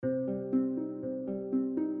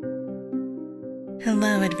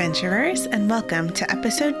Hello, adventurers, and welcome to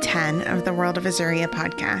episode 10 of the World of Azuria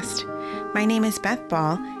podcast. My name is Beth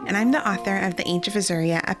Ball, and I'm the author of the Age of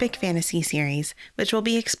Azuria epic fantasy series, which we'll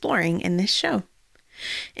be exploring in this show.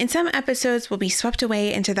 In some episodes, we'll be swept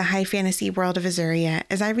away into the high fantasy world of Azuria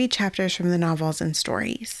as I read chapters from the novels and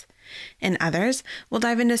stories. In others, we'll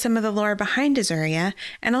dive into some of the lore behind Azuria,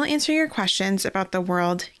 and I'll answer your questions about the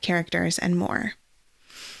world, characters, and more.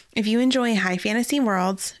 If you enjoy high fantasy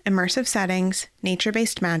worlds, immersive settings,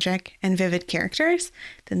 nature-based magic, and vivid characters,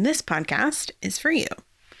 then this podcast is for you.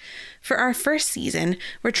 For our first season,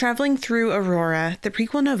 we're traveling through Aurora, the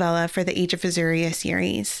prequel novella for the Age of Azuria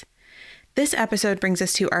series. This episode brings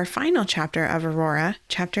us to our final chapter of Aurora,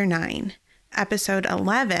 Chapter 9. Episode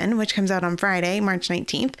 11, which comes out on Friday, March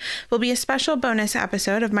 19th, will be a special bonus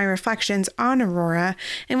episode of my reflections on Aurora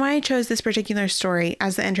and why I chose this particular story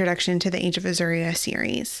as the introduction to the Age of Azuria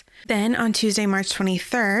series. Then on Tuesday, March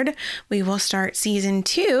 23rd, we will start Season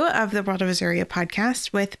 2 of the World of Azuria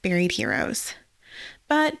podcast with Buried Heroes.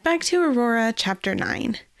 But back to Aurora, Chapter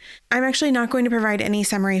 9. I'm actually not going to provide any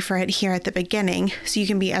summary for it here at the beginning, so you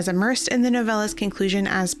can be as immersed in the novella's conclusion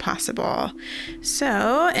as possible.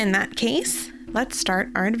 So, in that case, let's start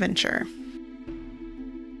our adventure.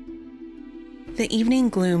 The evening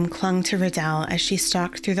gloom clung to Riddell as she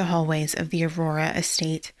stalked through the hallways of the Aurora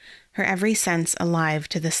estate, her every sense alive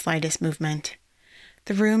to the slightest movement.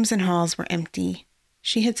 The rooms and halls were empty.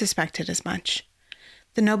 She had suspected as much.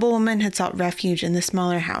 The noblewoman had sought refuge in the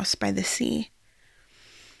smaller house by the sea.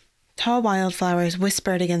 Tall wildflowers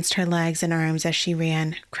whispered against her legs and arms as she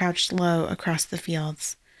ran, crouched low across the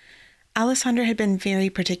fields. Alessandra had been very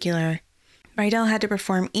particular. Riddell had to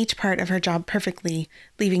perform each part of her job perfectly,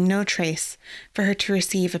 leaving no trace, for her to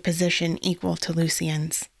receive a position equal to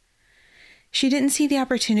Lucien's. She didn't see the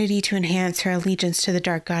opportunity to enhance her allegiance to the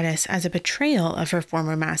Dark Goddess as a betrayal of her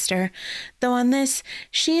former master, though on this,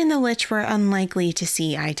 she and the Lich were unlikely to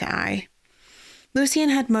see eye to eye. Lucien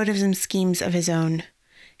had motives and schemes of his own.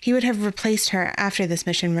 He would have replaced her after this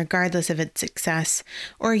mission regardless of its success,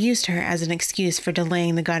 or used her as an excuse for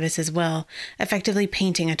delaying the goddess's will, effectively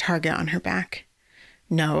painting a target on her back.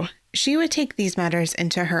 No, she would take these matters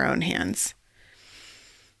into her own hands.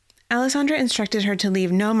 Alessandra instructed her to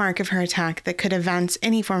leave no mark of her attack that could advance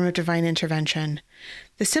any form of divine intervention.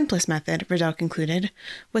 The simplest method, Riddell concluded,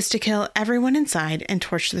 was to kill everyone inside and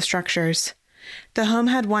torch the structures. The home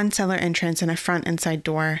had one cellar entrance and a front and side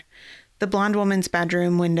door. The blonde woman's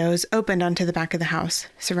bedroom windows opened onto the back of the house,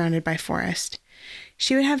 surrounded by forest.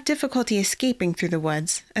 She would have difficulty escaping through the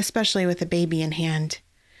woods, especially with a baby in hand.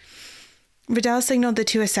 Riddell signaled the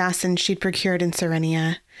two assassins she'd procured in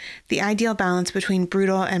Serenia. The ideal balance between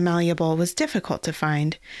brutal and malleable was difficult to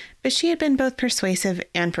find, but she had been both persuasive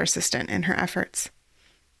and persistent in her efforts.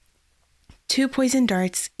 2 poisoned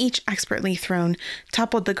darts, each expertly thrown,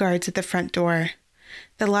 toppled the guards at the front door.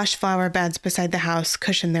 The lush flower beds beside the house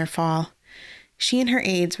cushioned their fall. She and her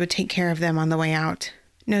aides would take care of them on the way out.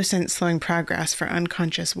 No sense slowing progress for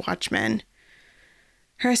unconscious watchmen.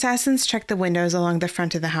 Her assassins checked the windows along the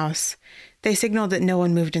front of the house. They signaled that no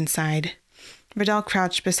one moved inside. Riddell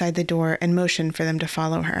crouched beside the door and motioned for them to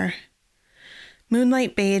follow her.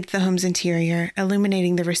 Moonlight bathed the home's interior,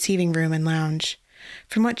 illuminating the receiving room and lounge.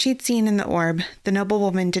 From what she'd seen in the orb, the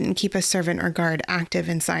noblewoman didn't keep a servant or guard active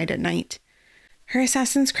inside at night. Her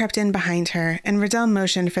assassins crept in behind her, and Riddell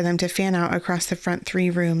motioned for them to fan out across the front 3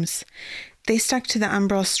 rooms. They stuck to the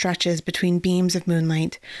umbral stretches between beams of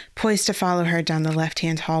moonlight, poised to follow her down the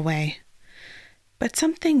left-hand hallway. But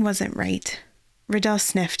something wasn't right. Riddell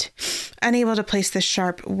sniffed, unable to place the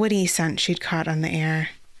sharp, woody scent she'd caught on the air.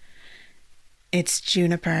 "It's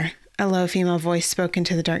Juniper," a low female voice spoke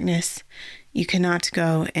into the darkness. "You cannot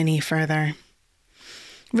go any further."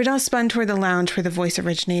 Riddell spun toward the lounge where the voice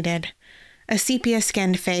originated. A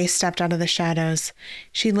sepia-skinned face stepped out of the shadows.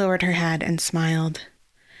 She lowered her head and smiled.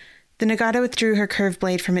 The Nagata withdrew her curved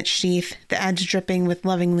blade from its sheath, the edge dripping with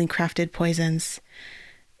lovingly crafted poisons.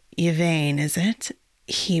 "Yvain, is it?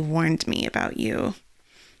 He warned me about you."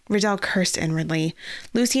 Riddell cursed inwardly.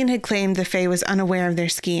 Lucien had claimed the Fae was unaware of their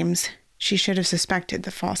schemes. She should have suspected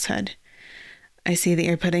the falsehood. "I see that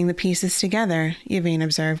you're putting the pieces together," Yvain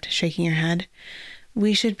observed, shaking her head.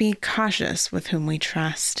 "We should be cautious with whom we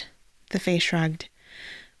trust." The Fae shrugged.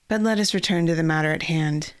 "But let us return to the matter at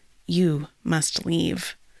hand. You must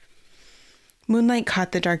leave." Moonlight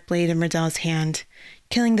caught the dark blade in Riddell's hand.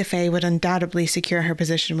 Killing the Fae would undoubtedly secure her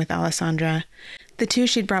position with Alessandra. The 2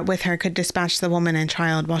 she'd brought with her could dispatch the woman and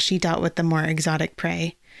child while she dealt with the more exotic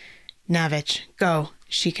prey. "Navitch, go,"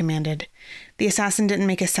 she commanded. The assassin didn't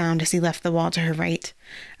make a sound as he left the wall to her right.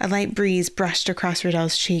 A light breeze brushed across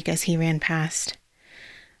Riddell's cheek as he ran past.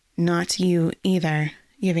 Not you either,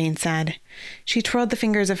 Yvain said. She twirled the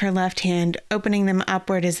fingers of her left hand, opening them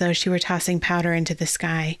upward as though she were tossing powder into the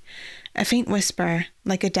sky. A faint whisper,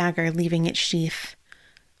 like a dagger leaving its sheath.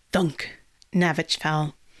 Thunk! Navitch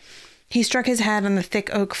fell. He struck his head on the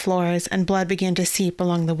thick oak floors, and blood began to seep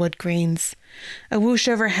along the wood grains. A whoosh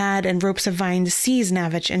overhead and ropes of vines seized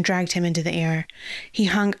Navitch and dragged him into the air. He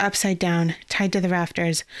hung upside down, tied to the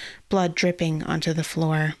rafters, blood dripping onto the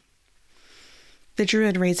floor. The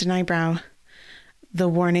druid raised an eyebrow. The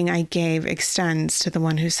warning I gave extends to the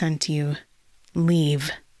one who sent you.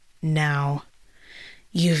 Leave. Now.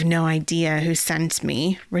 You've no idea who sent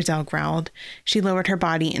me, Riddell growled. She lowered her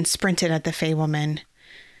body and sprinted at the Fey woman.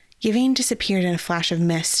 Yvain disappeared in a flash of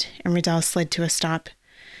mist, and Riddell slid to a stop.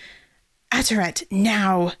 Ataret,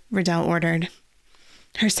 now, Riddell ordered.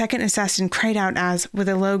 Her second assassin cried out as, with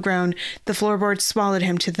a low groan, the floorboards swallowed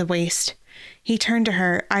him to the waist. He turned to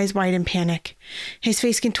her, eyes wide in panic. His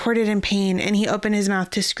face contorted in pain, and he opened his mouth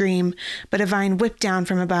to scream, but a vine whipped down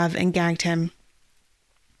from above and gagged him.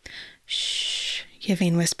 Shh,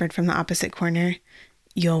 Yvain whispered from the opposite corner.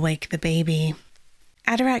 You'll wake the baby.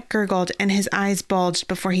 Ataret gurgled, and his eyes bulged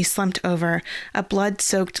before he slumped over, a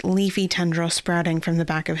blood-soaked leafy tendril sprouting from the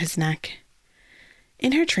back of his neck.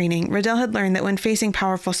 In her training, Riddell had learned that when facing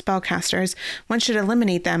powerful spellcasters, one should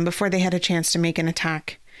eliminate them before they had a chance to make an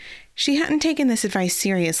attack. She hadn't taken this advice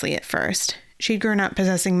seriously at first. She'd grown up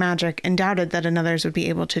possessing magic and doubted that another's would be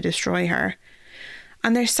able to destroy her.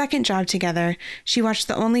 On their second job together, she watched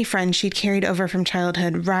the only friend she'd carried over from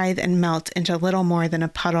childhood writhe and melt into little more than a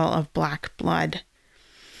puddle of black blood.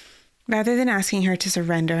 Rather than asking her to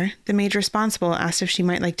surrender, the maid responsible asked if she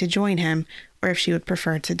might like to join him, or if she would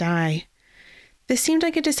prefer to die. This seemed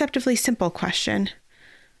like a deceptively simple question.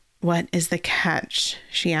 What is the catch?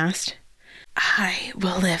 She asked. I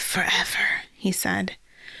will live forever, he said.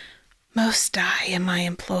 Most die in my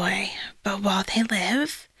employ, but while they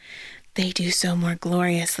live, they do so more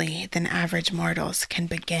gloriously than average mortals can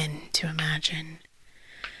begin to imagine.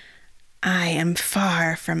 I am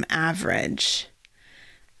far from average.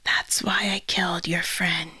 That's why I killed your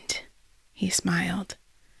friend, he smiled.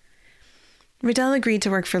 Riddell agreed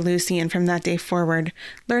to work for Lucy, and from that day forward,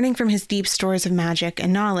 learning from his deep stores of magic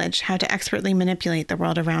and knowledge how to expertly manipulate the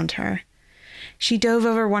world around her. She dove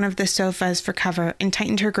over one of the sofas for cover and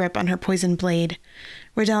tightened her grip on her poisoned blade.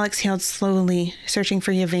 Riddell exhaled slowly, searching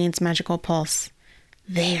for Yvain's magical pulse.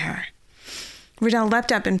 There. Riddell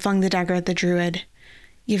leapt up and flung the dagger at the druid.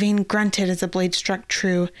 Yvain grunted as the blade struck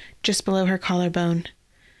true, just below her collarbone.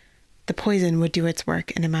 The poison would do its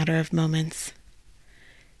work in a matter of moments.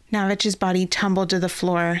 Navitch's body tumbled to the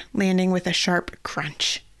floor, landing with a sharp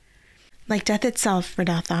crunch. Like death itself,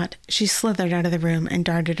 Riddell thought, she slithered out of the room and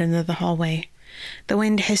darted into the hallway. The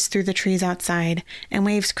wind hissed through the trees outside, and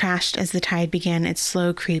waves crashed as the tide began its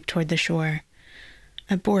slow creep toward the shore.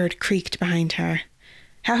 A board creaked behind her.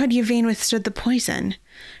 How had Yvain withstood the poison?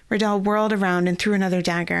 Riddell whirled around and threw another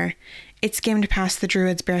dagger. It skimmed past the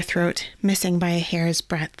druid's bare throat, missing by a hair's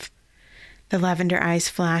breadth. The lavender eyes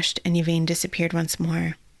flashed, and Yvain disappeared once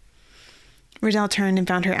more. Riddell turned and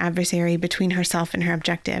found her adversary between herself and her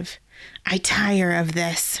objective. I tire of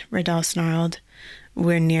this, Riddell snarled.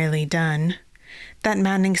 We're nearly done. That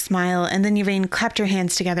maddening smile, and then Yvain clapped her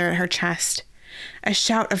hands together at her chest. A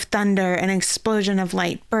shout of thunder and an explosion of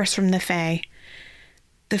light burst from the Fae.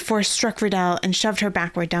 The force struck Riddell and shoved her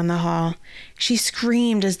backward down the hall. She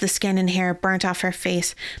screamed as the skin and hair burnt off her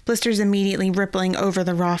face, blisters immediately rippling over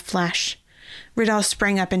the raw flesh. Riddell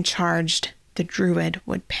sprang up and charged. The druid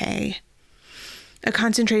would pay. A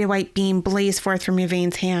concentrated white beam blazed forth from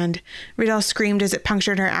Yvain's hand. Riddell screamed as it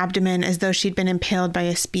punctured her abdomen as though she'd been impaled by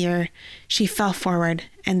a spear. She fell forward,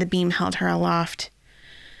 and the beam held her aloft.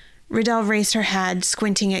 Riddell raised her head,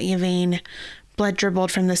 squinting at Yvain. Blood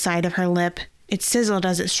dribbled from the side of her lip. It sizzled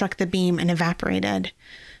as it struck the beam and evaporated.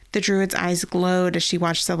 The druid's eyes glowed as she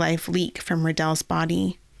watched the life leak from Riddell's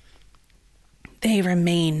body. They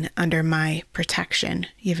remain under my protection,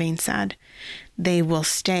 Yvain said. They will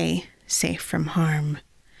stay safe from harm.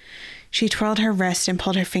 She twirled her wrist and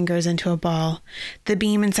pulled her fingers into a ball. The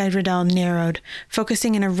beam inside Riddell narrowed,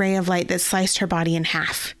 focusing an array of light that sliced her body in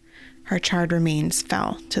half. Her charred remains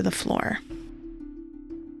fell to the floor.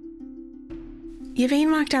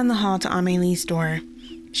 Yvain walked down the hall to Amelie's door.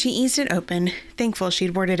 She eased it open, thankful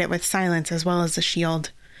she'd warded it with silence as well as a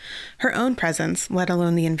shield. Her own presence, let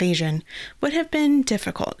alone the invasion, would have been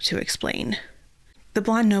difficult to explain. The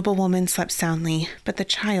blonde noblewoman slept soundly, but the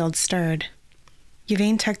child stirred.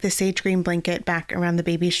 Yvain tucked the sage-green blanket back around the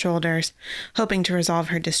baby's shoulders, hoping to resolve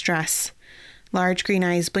her distress. Large green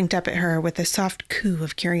eyes blinked up at her with a soft coo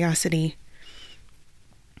of curiosity.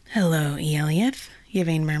 Hello, Eliath,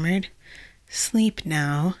 Yvain murmured. Sleep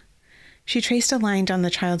now. She traced a line down the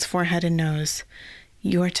child's forehead and nose.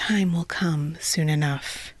 Your time will come soon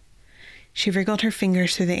enough. She wriggled her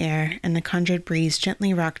fingers through the air, and the conjured breeze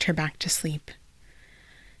gently rocked her back to sleep.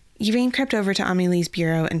 Yvain crept over to Amélie's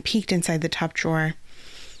bureau and peeked inside the top drawer.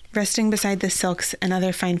 Resting beside the silks and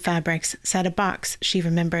other fine fabrics sat a box she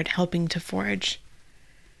remembered helping to forge.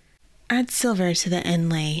 Add silver to the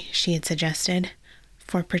inlay, she had suggested,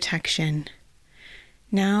 for protection.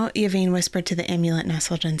 Now Yvain whispered to the amulet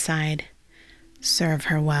nestled inside. Serve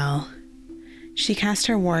her well. She cast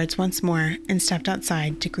her wards once more and stepped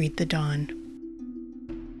outside to greet the dawn.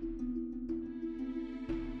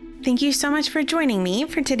 Thank you so much for joining me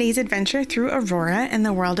for today's adventure through Aurora and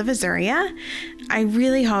the world of Azuria. I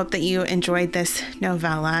really hope that you enjoyed this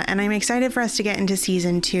novella, and I'm excited for us to get into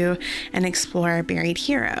season 2 and explore Buried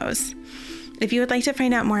Heroes. If you would like to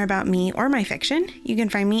find out more about me or my fiction, you can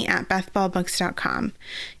find me at bethballbooks.com.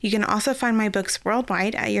 You can also find my books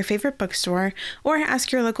worldwide at your favorite bookstore or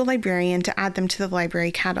ask your local librarian to add them to the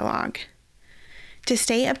library catalog. To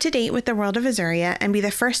stay up to date with the world of Azuria and be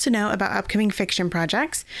the first to know about upcoming fiction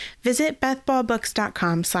projects, visit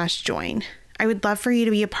bethballbooks.com/join. I would love for you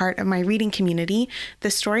to be a part of my reading community,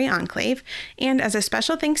 the Story Enclave, and as a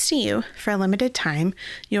special thanks to you, for a limited time,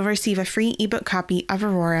 you'll receive a free ebook copy of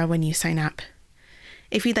Aurora when you sign up.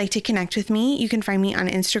 If you'd like to connect with me, you can find me on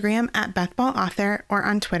Instagram at BethBallAuthor or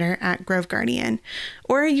on Twitter at GroveGuardian,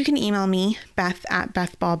 or you can email me,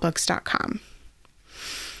 beth@bethballbooks.com.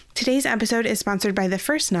 Today's episode is sponsored by the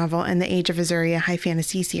first novel in the Age of Azuria high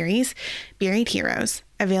fantasy series, Buried Heroes,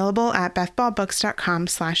 available at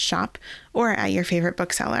bethballbooks.com/shop or at your favorite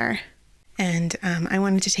bookseller. And I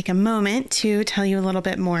wanted to take a moment to tell you a little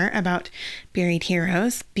bit more about Buried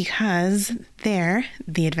Heroes because there,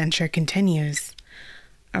 the adventure continues.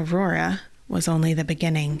 Aurora was only the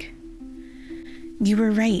beginning. You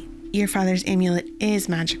were right. Your father's amulet is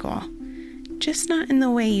magical, just not in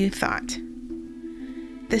the way you thought.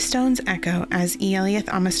 The stones echo as Eiliath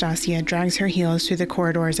Amastasia drags her heels through the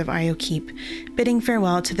corridors of Io Keep, bidding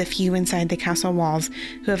farewell to the few inside the castle walls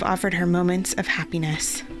who have offered her moments of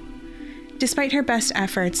happiness. Despite her best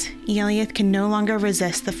efforts, Eiliath can no longer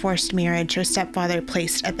resist the forced marriage her stepfather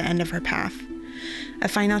placed at the end of her path. A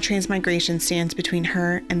final transmigration stands between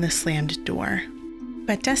her and the slammed door.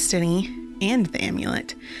 But Destiny and the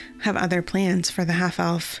amulet have other plans for the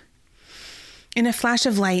half-elf. In a flash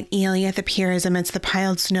of light, Eiliath appears amidst the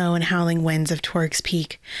piled snow and howling winds of Torg's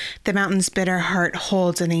Peak. The mountain's bitter heart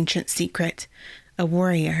holds an ancient secret, a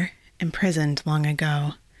warrior imprisoned long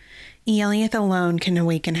ago. Eiliath alone can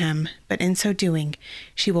awaken him, but in so doing,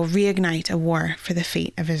 she will reignite a war for the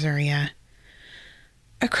fate of Azuria.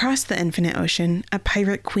 Across the infinite ocean, a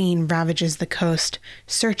pirate queen ravages the coast,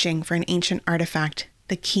 searching for an ancient artifact,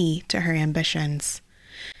 the key to her ambitions.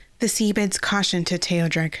 The sea bids caution to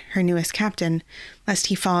Teodric, her newest captain, lest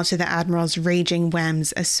he fall to the Admiral's raging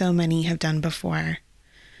whims as so many have done before.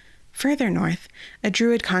 Further north, a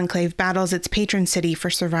druid conclave battles its patron city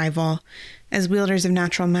for survival. As wielders of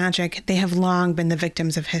natural magic, they have long been the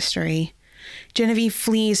victims of history. Genevieve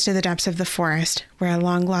flees to the depths of the forest, where a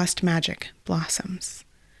long-lost magic blossoms.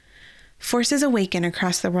 Forces awaken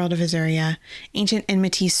across the world of Azuria, ancient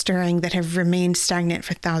enmities stirring that have remained stagnant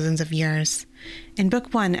for thousands of years. In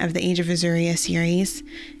Book 1 of the Age of Azuria series,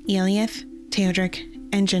 Eiliath, Teodric,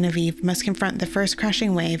 and Genevieve must confront the first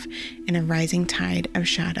crashing wave in a rising tide of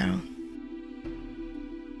shadow.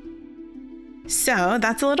 So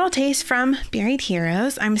that's a little taste from Buried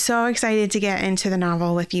Heroes. I'm so excited to get into the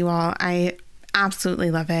novel with you all. I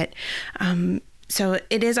absolutely love it. So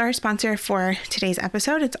it is our sponsor for today's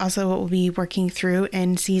episode. It's also what we'll be working through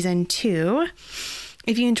in season 2.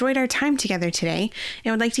 If you enjoyed our time together today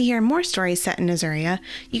and would like to hear more stories set in Azuria,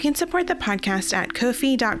 you can support the podcast at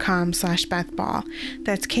ko-fi.com/BethBall.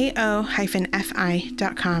 That's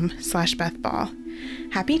ko-fi.com/BethBall.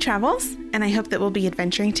 Happy travels, and I hope that we'll be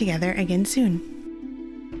adventuring together again soon.